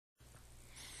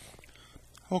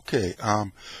Okay,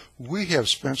 we have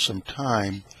spent some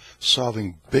time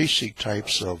solving basic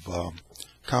types of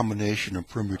combination and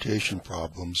permutation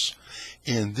problems.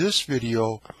 In this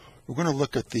video, we're going to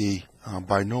look at the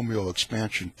binomial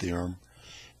expansion theorem,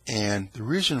 and the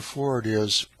reason for it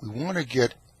is we want to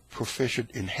get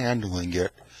proficient in handling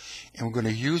it, and we're going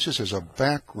to use this as a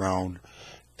background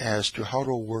as to how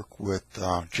to work with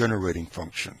generating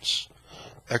functions,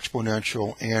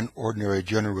 exponential and ordinary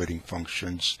generating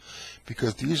functions,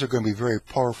 because these are going to be very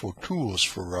powerful tools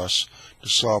for us to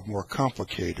solve more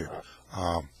complicated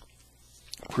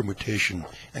permutation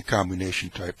and combination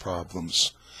type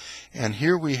problems. And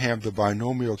here we have the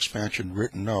binomial expansion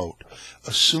written out,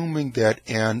 assuming that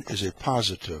n is a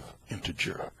positive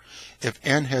integer. If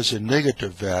n has a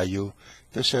negative value,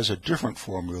 this has a different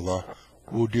formula.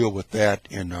 We'll deal with that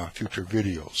in future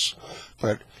videos.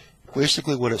 But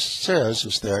basically what it says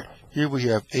is that here we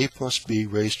have a plus b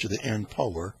raised to the n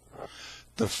power.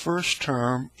 The first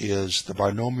term is the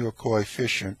binomial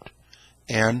coefficient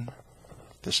n,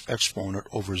 this exponent,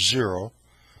 over 0.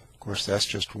 Of course, that's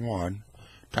just 1,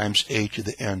 times a to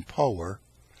the n power.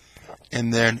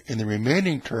 And then in the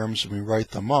remaining terms, when we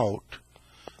write them out,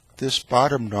 this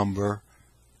bottom number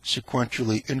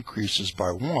sequentially increases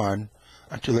by 1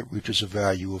 until it reaches a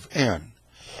value of n.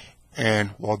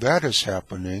 And while that is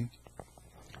happening,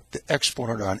 the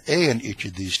exponent on a in each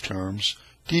of these terms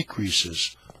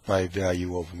decreases by a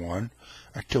value of 1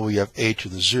 until we have a to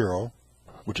the 0,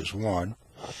 which is 1.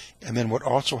 And then what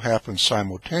also happens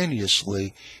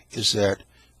simultaneously is that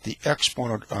the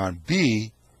exponent on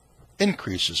b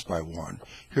increases by 1.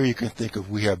 Here you can think of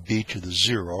we have b to the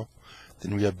 0,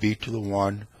 then we have b to the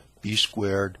 1, b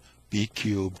squared, b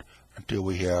cubed, until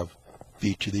we have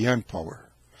b to the n power.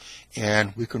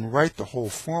 And we can write the whole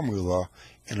formula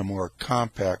in a more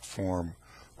compact form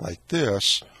like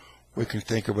this. We can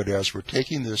think of it as we're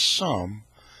taking this sum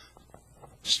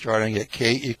starting at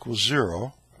k equals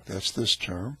 0, that's this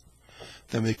term.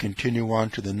 Then we continue on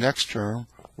to the next term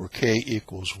where k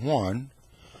equals 1,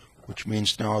 which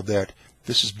means now that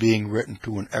this is being written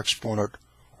to an exponent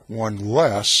 1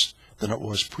 less than it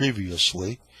was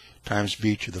previously, times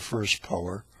b to the first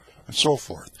power, and so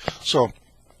forth. So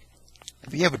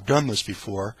if you haven't done this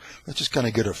before, let's just kind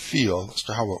of get a feel as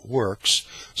to how it works.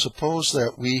 Suppose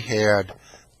that we had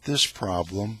this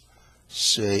problem,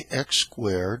 say x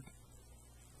squared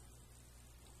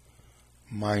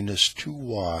minus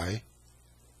 2y,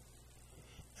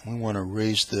 and we want to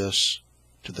raise this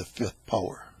to the 5th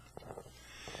power.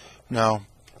 Now,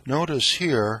 notice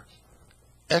here,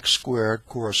 x squared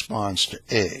corresponds to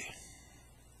a.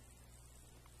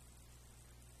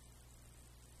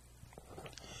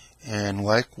 And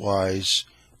likewise,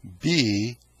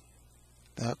 b,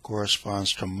 that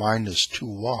corresponds to minus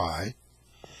 2y,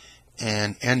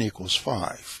 and n equals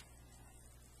 5.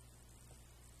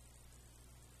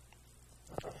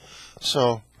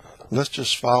 So let's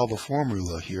just follow the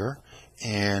formula here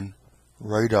and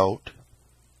write out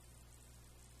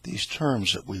these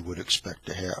terms that we would expect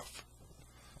to have.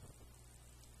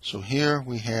 So here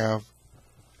we have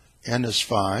n is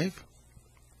 5,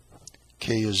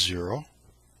 k is 0,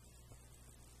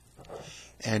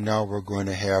 and now we're going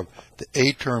to have the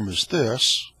a term is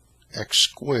this, x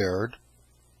squared,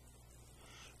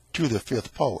 to the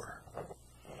 5th power.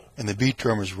 And the b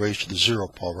term is raised to the 0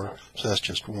 power, so that's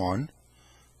just 1,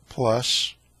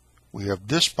 plus we have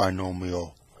this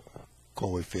binomial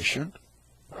coefficient.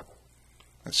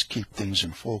 Let's keep things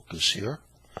in focus here.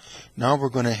 Now we're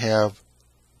going to have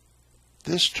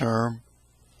this term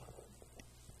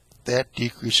that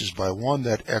decreases by 1,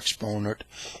 that exponent,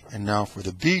 and now for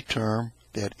the b term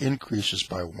that increases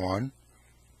by 1,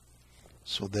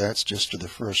 so that's just to the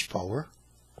 1st power.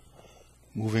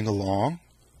 Moving along,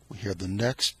 we have the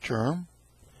next term,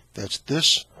 that's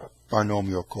this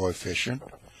binomial coefficient.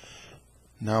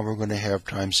 Now we're going to have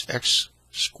times x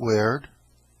squared,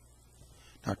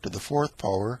 not to the 4th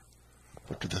power,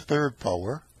 but to the 3rd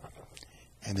power.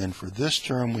 And then for this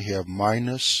term we have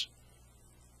minus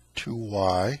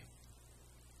 2y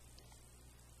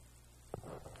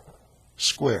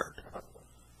squared.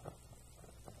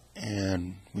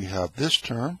 And we have this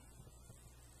term.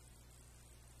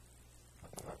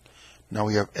 Now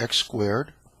we have x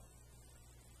squared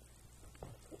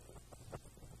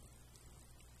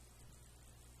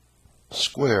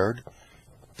squared.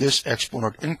 This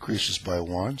exponent increases by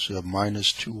 1, so you have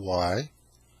minus 2y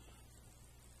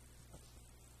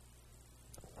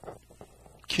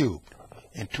cubed.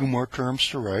 And 2 more terms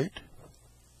to write.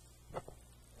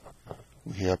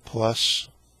 We have plus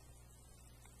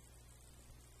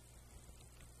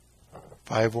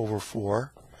 5 over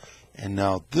 4. And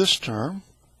now this term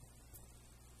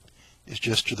is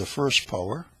just to the first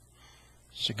power,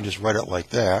 so you can just write it like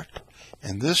that.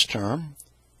 And this term,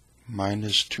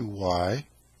 minus 2y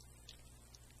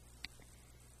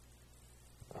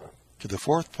to the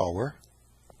fourth power.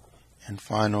 And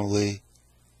finally,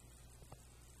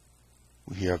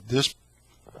 we have this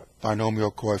binomial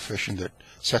coefficient that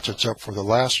sets us up for the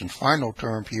last and final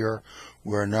term here,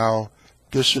 where now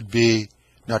this would be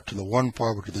not to the 1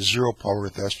 power, but to the 0 power.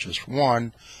 That's just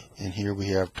 1. And here we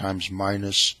have times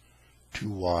minus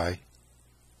 2y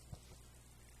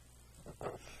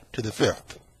to the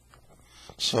fifth.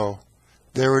 So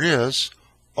there it is.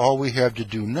 All we have to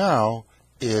do now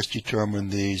is determine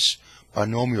these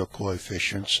binomial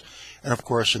coefficients. And of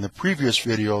course, in the previous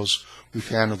videos, we've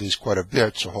handled these quite a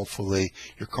bit, so hopefully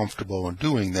you're comfortable in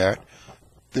doing that.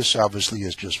 This obviously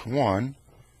is just 1.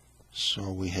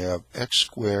 So we have x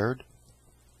squared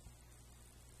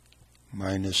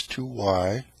minus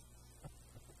 2y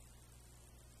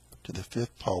to the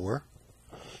fifth power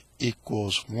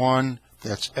equals 1.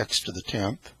 That's x to the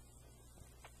 10th.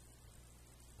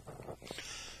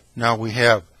 Now we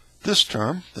have this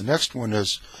term. The next one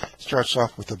starts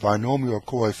off with the binomial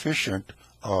coefficient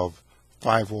of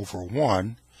 5 over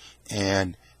 1,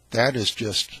 and that is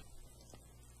just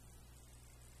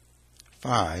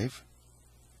 5.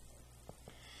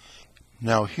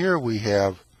 Now here we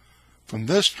have, from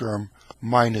this term,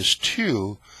 minus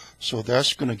 2, so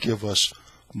that's going to give us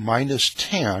minus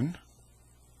 10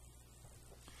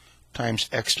 times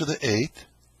x to the 8th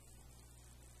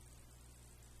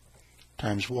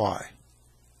times y.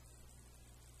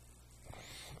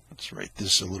 Let's write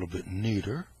this a little bit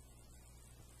neater.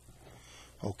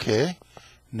 Okay,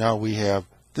 now we have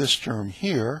this term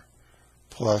here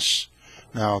plus,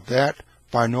 now that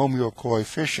binomial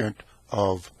coefficient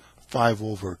of 5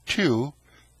 over 2,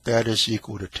 that is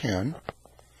equal to 10.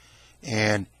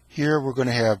 And here we're going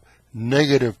to have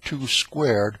negative 2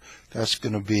 squared. That's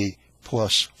going to be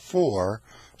plus 4.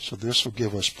 So this will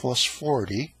give us plus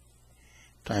 40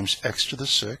 times x to the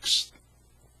 6th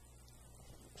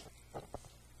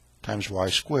times y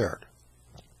squared.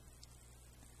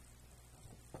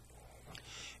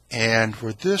 And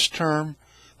for this term,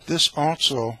 this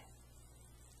also,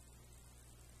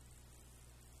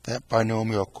 that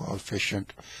binomial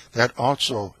coefficient, that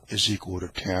also is equal to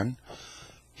 10.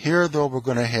 Here, though, we're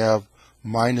going to have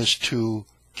minus 2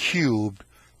 cubed.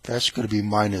 That's going to be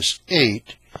minus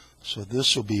 8. So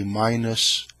this will be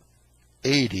minus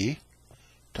 80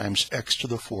 times x to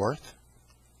the 4th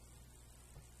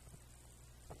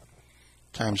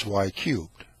times y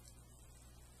cubed.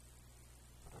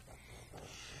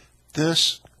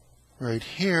 This right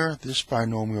here, this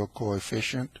binomial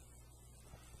coefficient,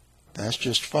 that's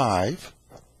just 5.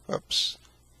 Oops.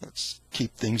 Let's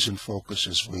keep things in focus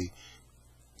as we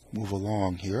move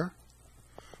along here.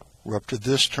 We're up to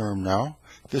this term now.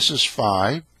 This is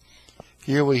 5.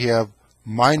 Here we have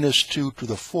minus 2 to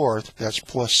the 4th. That's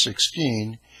plus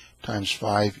 16 times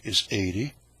 5 is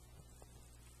 80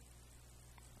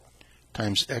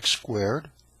 times x squared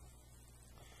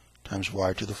times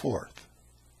y to the 4th.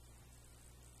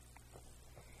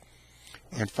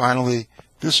 And finally,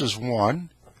 this is 1.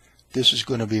 This is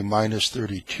going to be minus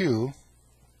 32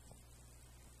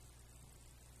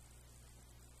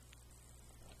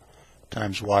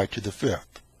 times y to the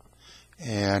 5th.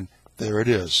 And there it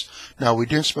is. Now, we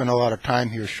didn't spend a lot of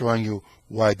time here showing you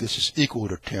why this is equal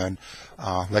to 10.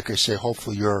 Like I say,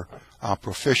 hopefully you're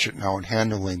proficient now in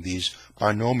handling these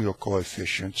binomial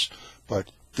coefficients.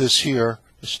 But this here,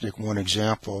 let's take one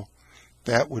example,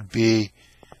 that would be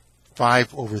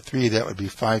 5 over 3. That would be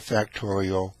 5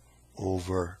 factorial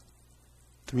over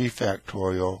 3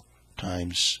 factorial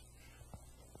times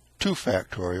 2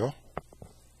 factorial.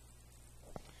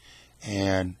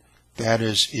 And that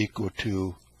is equal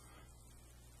to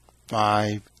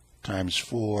 5 times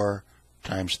 4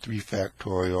 times 3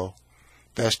 factorial.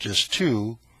 That's just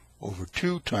 2 over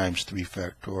 2 times 3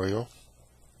 factorial.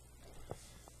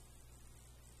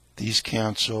 These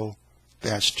cancel.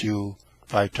 That's 2.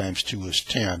 5 times 2 is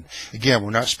 10. Again, we're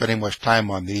not spending much time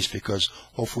on these because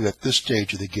hopefully at this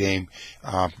stage of the game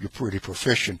you're pretty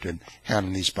proficient in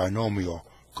handling these binomial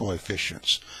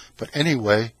coefficients. But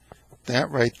anyway,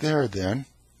 that right there then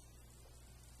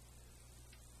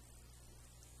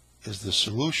is the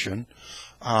solution.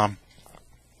 What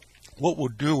we'll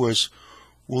do is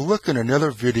we'll look in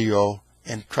another video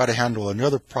and try to handle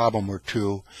another problem or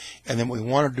two, and then what we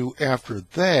want to do after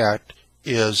that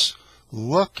is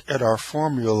look at our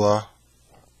formula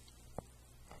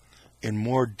in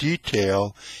more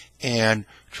detail and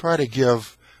try to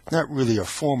give not really a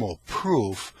formal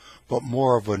proof, but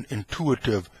more of an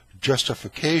intuitive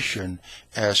justification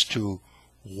as to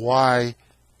why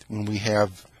when we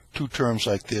have two terms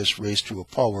like this raised to a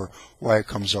power, why it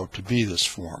comes out to be this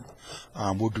form.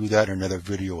 We'll do that in another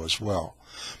video as well.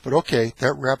 But okay,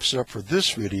 that wraps it up for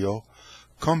this video.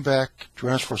 Come back,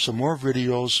 join us for some more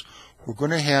videos. We're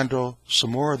going to handle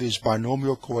some more of these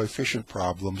binomial coefficient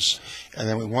problems, and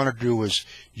then what we want to do is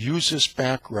use this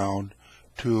background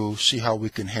to see how we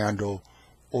can handle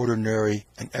ordinary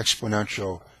and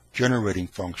exponential generating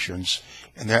functions,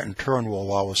 and that in turn will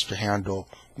allow us to handle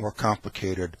more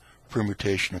complicated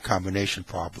permutation and combination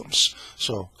problems.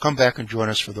 So come back and join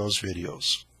us for those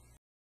videos.